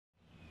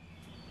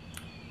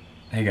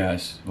Hey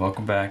guys,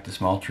 welcome back to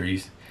Small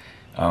Trees.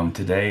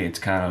 Today it's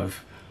kind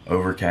of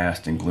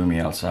overcast and gloomy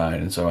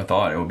outside, and so I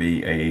thought it would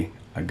be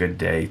a good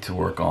day to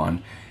work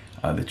on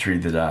the tree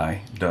that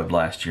I dubbed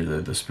last year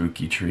the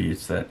spooky tree.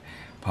 It's that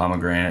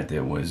pomegranate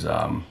that was,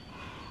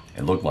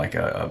 it looked like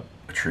a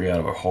tree out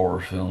of a horror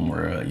film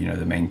where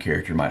the main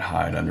character might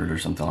hide under it or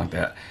something like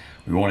that.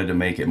 We wanted to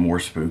make it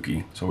more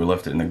spooky, so we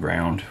left it in the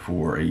ground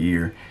for a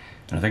year.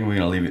 And I think we're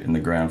going to leave it in the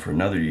ground for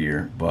another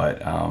year,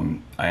 but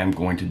I am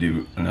going to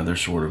do another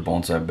sort of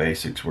bonsai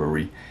basics where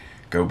we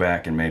go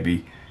back and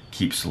maybe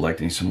keep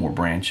selecting some more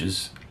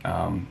branches,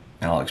 and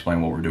I'll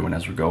explain what we're doing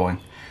as we're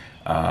going.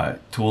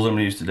 Tools I'm going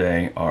to use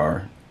today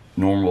are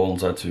normal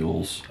bonsai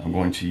tools. I'm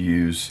going to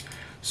use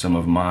some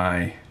of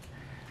my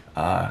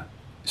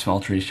small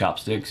tree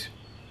chopsticks.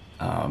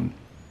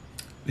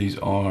 These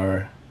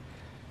are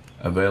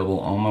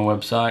available on my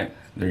website.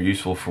 They're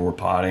useful for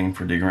potting,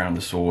 for digging around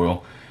the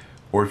soil,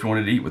 or if you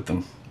wanted to eat with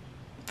them,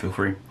 feel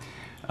free.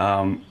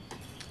 I've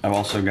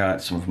also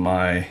got some of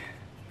my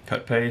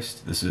cut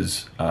paste. This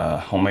is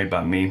homemade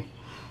by me,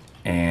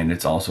 and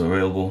it's also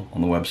available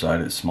on the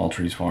website at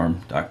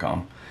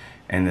smalltreesfarm.com.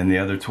 And then the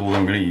other tool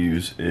I'm going to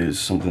use is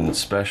something that's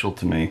special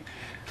to me.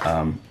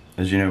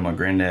 As you know, my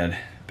granddad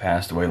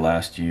passed away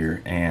last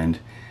year, and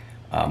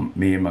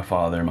me and my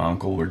father and my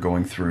uncle were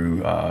going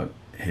through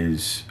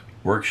his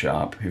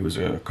workshop. He was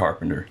a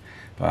carpenter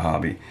by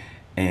hobby.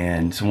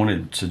 And someone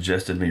had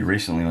suggested me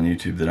recently on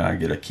YouTube that I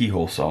get a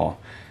keyhole saw,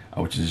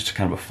 which is just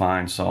kind of a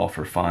fine saw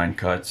for fine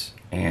cuts.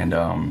 And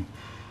I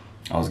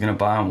was gonna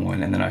buy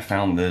one, and then I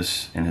found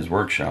this in his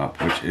workshop,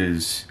 which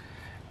is,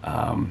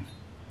 I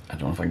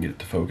don't know if I can get it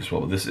to focus well,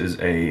 but this is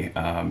a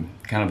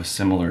kind of a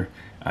similar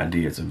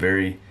idea. It's a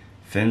very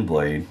thin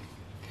blade,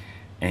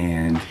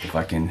 and if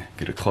I can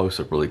get a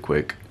close-up really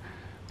quick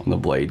on the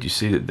blade, you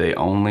see that they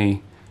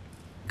only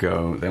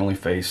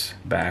face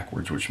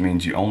backwards, which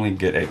means you only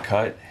get a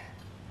cut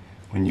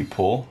when you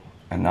pull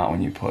and not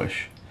when you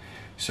push.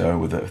 So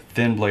with a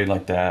thin blade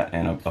like that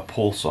and a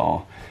pull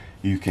saw,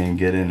 you can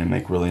get in and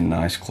make really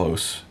nice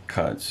close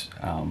cuts,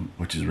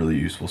 which is really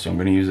useful. So I'm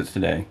going to use it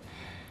today,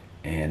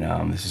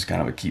 and this is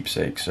kind of a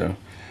keepsake. So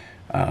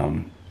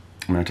I'm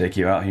going to take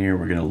you out here.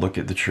 We're going to look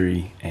at the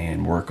tree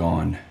and work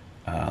on,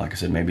 like I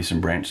said, maybe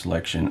some branch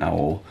selection. I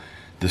will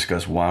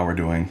discuss why we're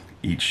doing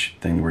each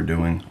thing we're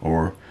doing,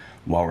 or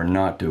why we're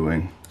not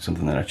doing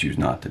something that I choose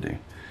not to do.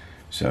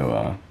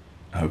 So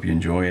I hope you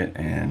enjoy it,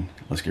 and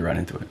let's get right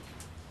into it.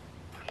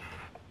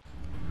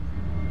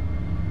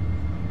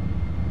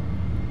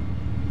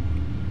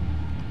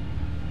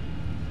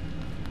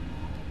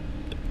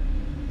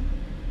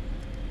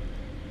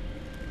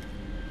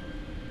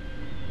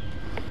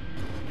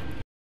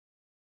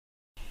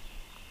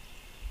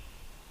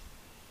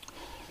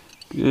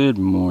 Good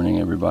morning,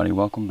 everybody.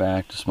 Welcome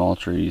back to Small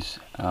Trees.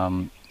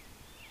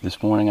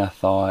 This morning I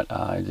thought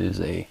it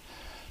is a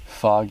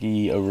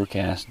foggy,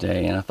 overcast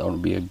day, and I thought it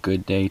would be a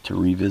good day to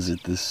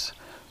revisit this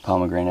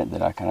pomegranate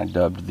that I kind of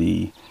dubbed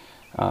the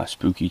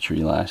spooky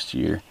tree last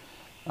year,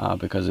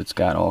 because it's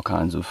got all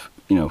kinds of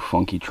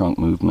funky trunk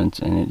movements,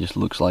 and it just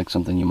looks like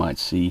something you might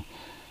see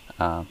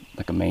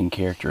like a main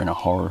character in a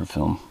horror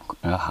film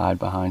hide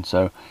behind.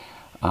 So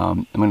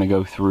I'm going to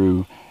go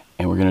through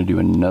and we're going to do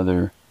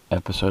another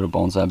episode of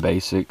Bonsai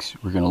Basics.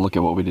 We're going to look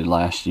at what we did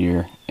last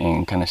year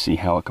and kind of see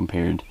how it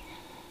compared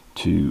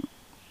to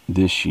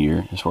this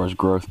year as far as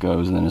growth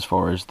goes, and then as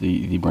far as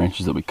the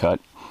branches that we cut,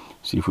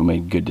 see if we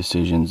made good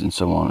decisions, and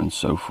so on and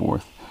so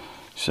forth.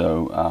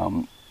 So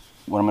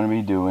what I'm going to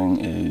be doing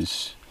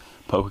is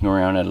poking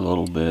around at it a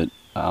little bit,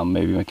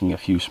 maybe making a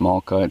few small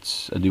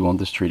cuts. I do want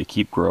this tree to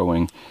keep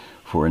growing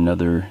for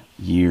another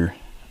year,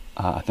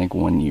 I think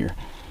 1 year.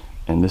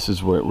 And this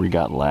is what we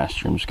got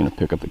last year. I'm just going to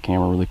pick up the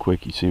camera really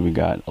quick. You see we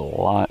got a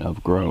lot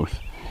of growth,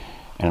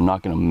 and I'm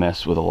not going to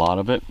mess with a lot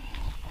of it.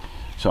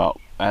 So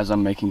as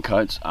I'm making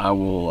cuts, I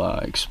will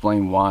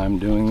explain why I'm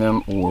doing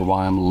them, or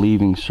why I'm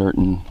leaving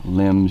certain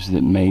limbs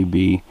that may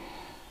be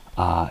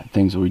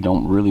things that we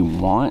don't really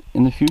want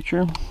in the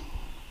future,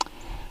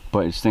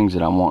 but it's things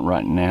that I want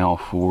right now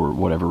for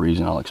whatever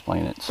reason. I'll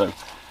explain it. So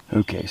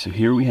okay, so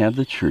here we have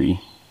the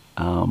tree.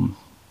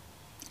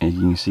 As you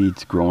can see,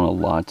 it's grown a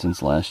lot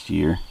since last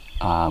year.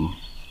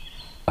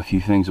 A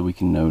few things that we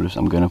can notice.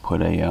 I'm going to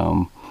put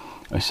a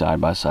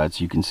side-by-side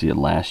so you can see it.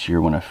 Last year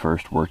when I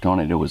first worked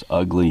on it, it was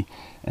ugly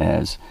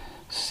as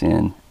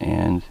sin,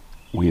 and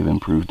we have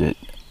improved it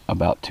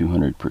about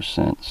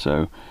 200%.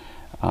 So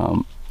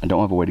I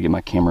don't have a way to get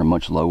my camera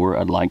much lower.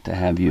 I'd like to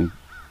have you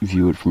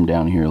view it from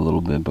down here a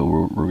little bit, but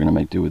we're going to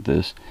make do with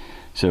this.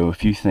 So a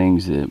few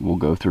things that we'll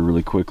go through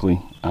really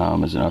quickly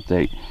as an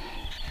update.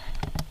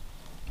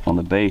 On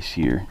the base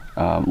here,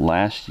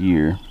 last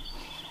year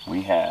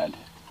we had,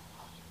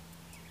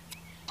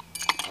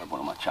 one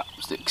of my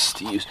chopsticks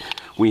to use,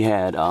 we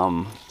had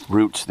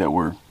roots that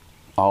were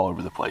all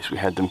over the place. We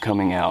had them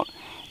coming out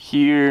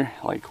here,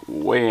 like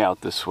way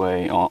out this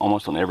way,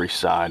 almost on every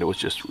side. It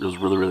was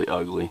really, really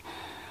ugly.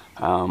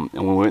 And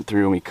we went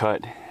through and we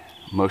cut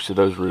most of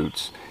those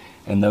roots,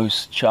 and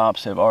those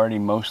chops have already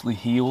mostly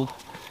healed.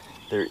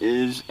 There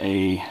is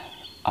a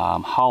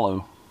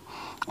hollow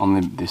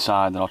on the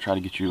side that I'll try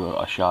to get you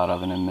a shot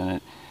of in a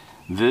minute.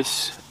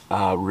 This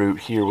root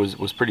here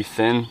was pretty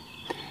thin,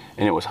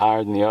 and it was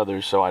higher than the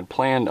others, so I'd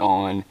planned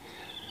on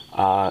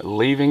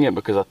leaving it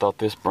because I thought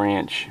this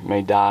branch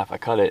may die if I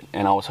cut it,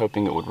 and I was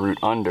hoping it would root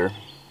under,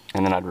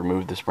 and then I'd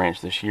remove this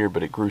branch this year,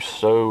 but it grew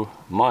so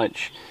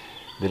much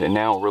that it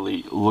now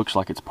really looks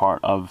like it's part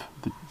of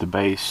the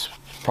base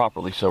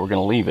properly, so we're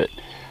going to leave it.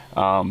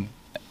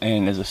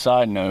 And as a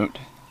side note,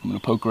 I'm going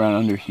to poke around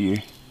under here.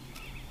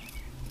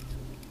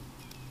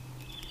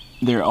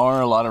 There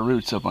are a lot of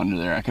roots up under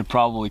there. I could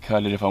probably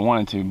cut it if I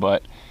wanted to,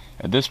 but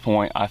at this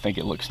point I think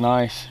it looks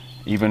nice.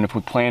 Even if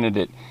we planted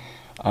it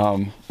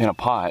in a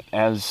pot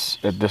at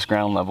this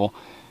ground level,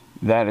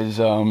 that is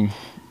a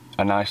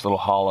nice little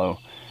hollow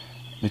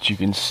that you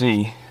can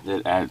see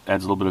that adds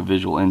a little bit of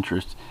visual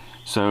interest.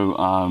 So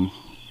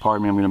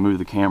pardon me, I'm going to move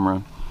the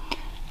camera,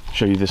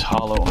 show you this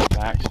hollow on the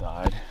back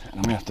side.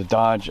 I'm going to have to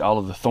dodge all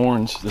of the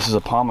thorns. This is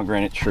a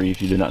pomegranate tree,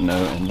 if you did not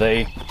know, and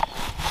they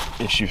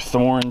issue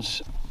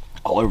thorns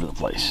all over the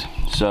place.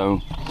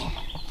 So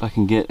if I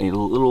can get a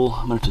little,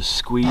 I'm going to have to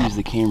squeeze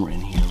the camera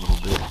in here a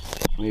little bit.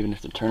 I even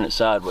have to turn it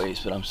sideways,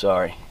 but I'm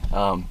sorry.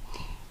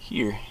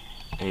 Here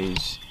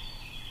is,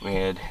 we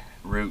had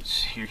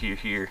roots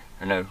here,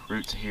 or no,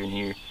 roots here and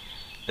here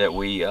that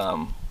we,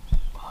 oh,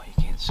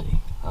 you can't see,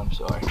 I'm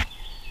sorry.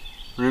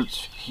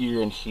 Roots here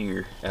and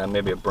here, and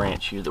maybe a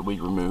branch here that we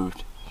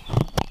removed,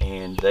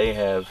 and they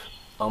have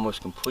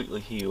almost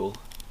completely healed.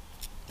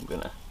 I'm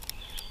gonna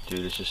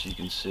do this just so you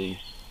can see,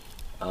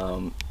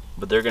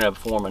 but they're gonna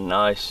form a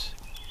nice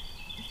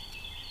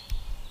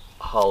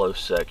hollow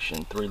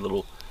section. 3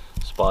 little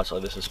spots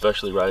like this,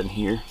 especially right in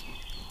here,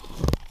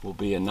 will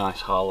be a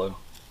nice hollow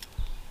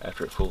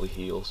after it fully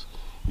heals.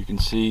 You can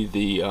see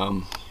the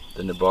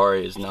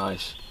nabari is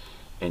nice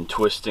and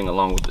twisting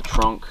along with the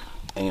trunk,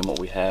 and what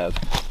we have,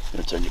 I'm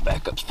gonna turn you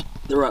back up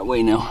the right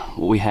way now.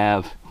 What we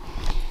have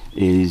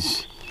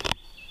is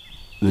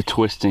the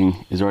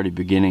twisting is already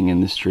beginning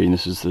in this tree, and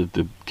this is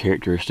the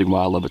characteristic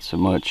why I love it so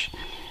much.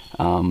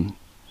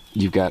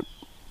 You've got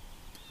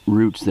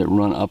roots that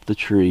run up the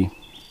tree,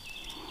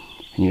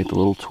 and you get the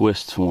little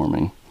twists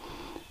forming,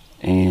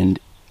 and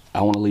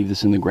I want to leave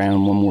this in the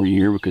ground 1 more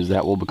year because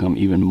that will become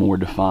even more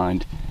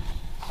defined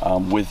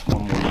with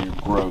 1 more year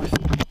growth.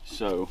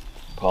 So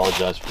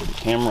apologize for the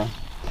camera,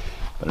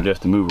 but I do have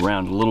to move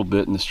around a little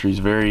bit, and this tree is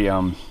very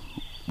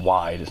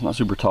wide. It's not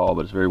super tall,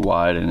 but it's very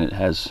wide, and it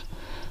has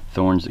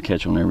thorns that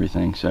catch on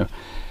everything. So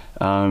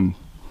I'll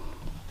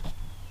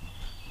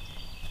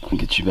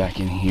get you back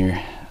in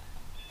here.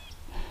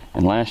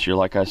 And last year,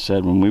 like I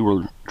said, when we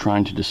were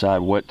trying to decide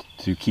what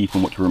to keep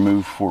and what to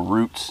remove for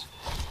roots,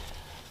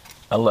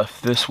 I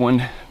left this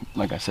one,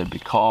 like I said,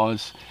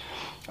 because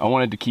I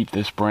wanted to keep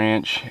this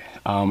branch,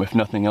 if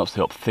nothing else, to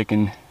help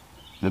thicken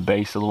the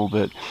base a little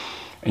bit.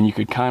 And you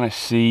could kind of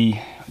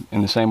see,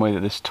 in the same way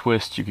that this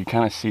twists, you could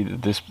kind of see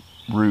that this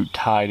root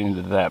tied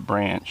into that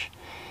branch.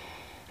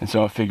 And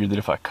so I figured that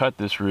if I cut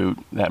this root,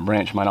 that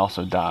branch might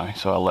also die.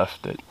 So I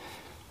left it,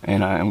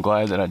 and I am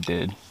glad that I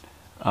did.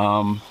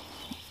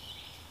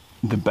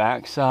 The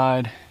back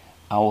side,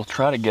 I will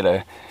try to get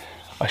a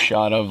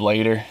shot of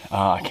later.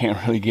 I can't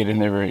really get in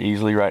there very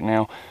easily right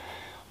now,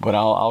 but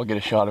I'll get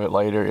a shot of it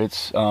later.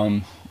 It's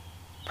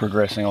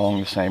progressing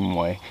along the same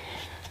way.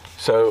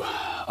 So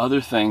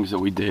other things that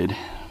we did,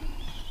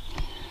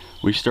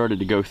 we started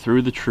to go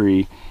through the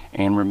tree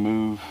and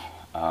remove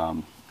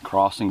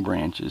crossing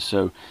branches.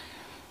 So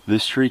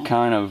this tree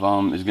kind of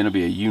is going to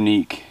be a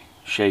unique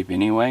shape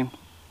anyway,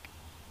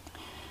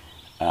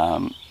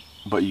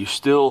 but you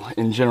still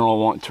in general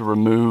want to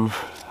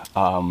remove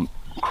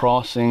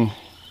crossing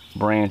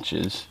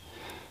branches.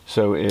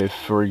 So if,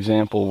 for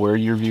example, where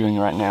you're viewing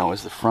right now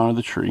is the front of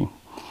the tree,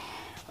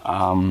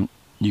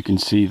 you can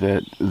see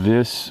that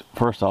this,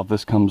 first off,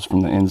 this comes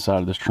from the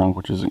inside of this trunk,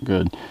 which isn't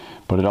good,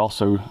 but it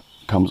also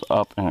comes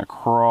up and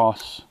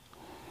across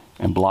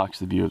and blocks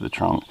the view of the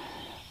trunk.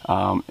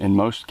 In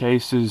most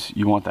cases,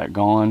 you want that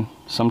gone.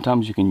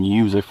 Sometimes you can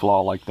use a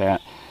flaw like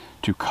that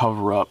to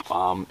cover up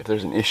if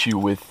there's an issue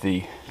with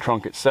the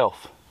trunk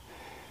itself.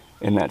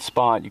 In that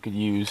spot, you could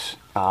use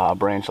a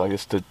branch like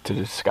this to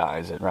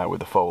disguise it, right, with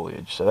the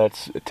foliage. So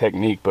that's a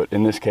technique, but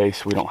in this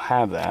case, we don't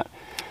have that.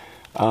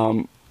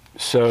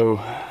 So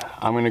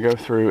I'm going to go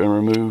through and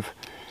remove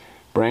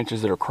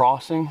branches that are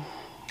crossing.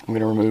 I'm going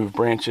to remove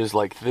branches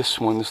like this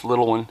one, this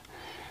little one,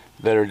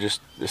 that are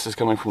just, this is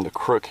coming from the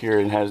crook here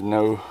and has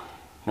no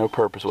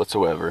purpose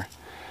whatsoever.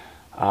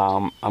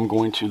 I'm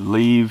going to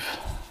leave,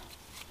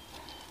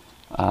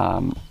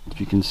 if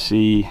you can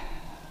see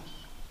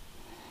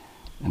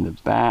in the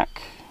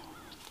back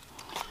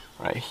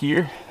right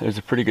here, there's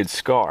a pretty good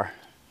scar,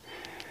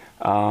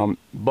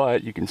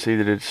 but you can see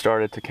that it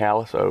started to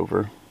callus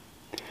over.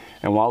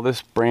 And while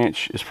this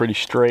branch is pretty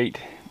straight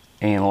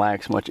and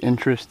lacks much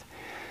interest,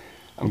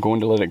 I'm going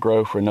to let it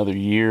grow for another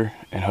year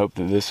and hope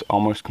that this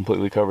almost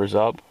completely covers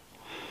up,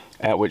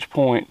 at which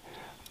point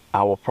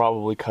I will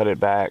probably cut it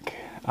back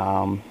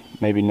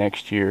maybe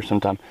next year,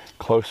 sometime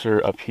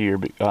closer up here,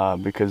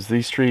 because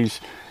these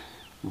trees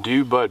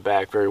do bud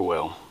back very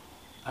well.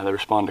 They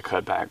respond to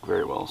cut back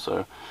very well.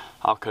 So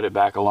I'll cut it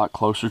back a lot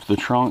closer to the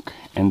trunk,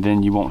 and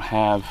then you won't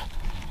have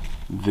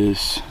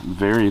this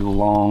very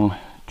long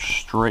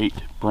straight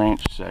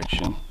branch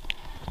section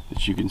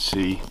that you can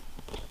see.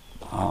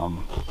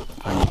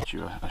 If I can get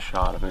you a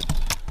shot of it.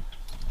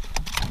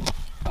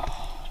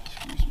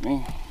 Excuse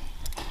me.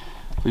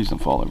 Please don't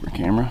fall over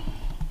camera.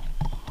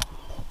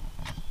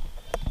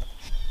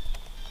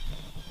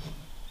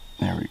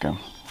 There we go.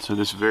 So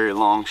this very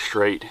long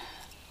straight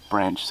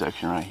branch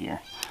section right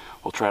here,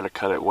 we'll try to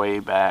cut it way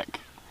back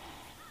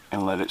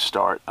and let it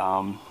start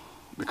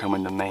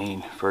becoming the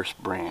main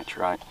first branch,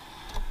 right?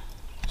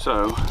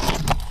 So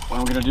what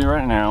I'm going to do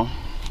right now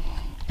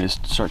is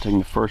start taking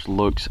the first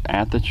looks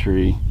at the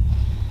tree,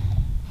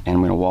 and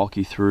I'm going to walk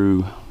you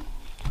through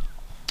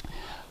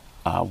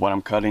what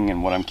I'm cutting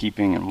and what I'm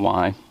keeping and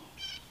why.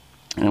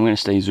 And I'm going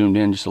to stay zoomed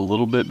in just a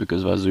little bit,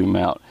 because if I zoom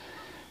out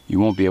you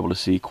won't be able to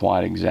see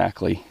quite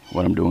exactly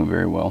what I'm doing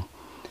very well.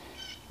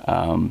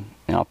 And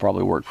I'll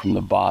probably work from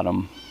the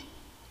bottom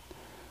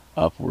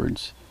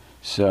upwards.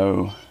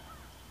 So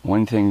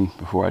one thing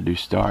before I do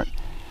start,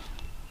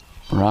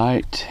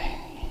 right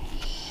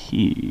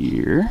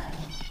here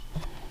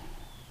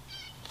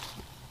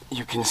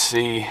you can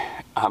see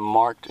I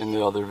marked in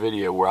the other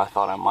video where I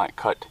thought I might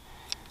cut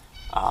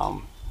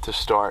to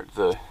start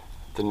the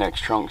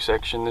next trunk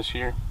section this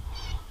year.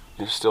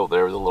 It's still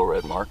there with a little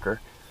red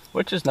marker,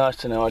 which is nice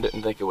to know. I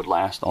didn't think it would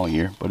last all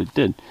year, but it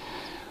did.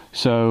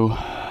 So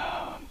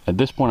at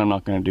this point I'm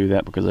not going to do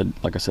that, because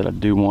like I said, I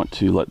do want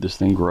to let this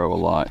thing grow a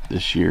lot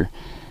this year,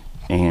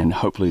 and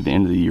hopefully at the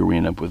end of the year we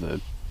end up with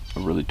a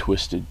really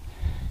twisted,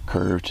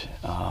 curved,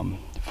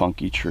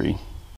 funky tree.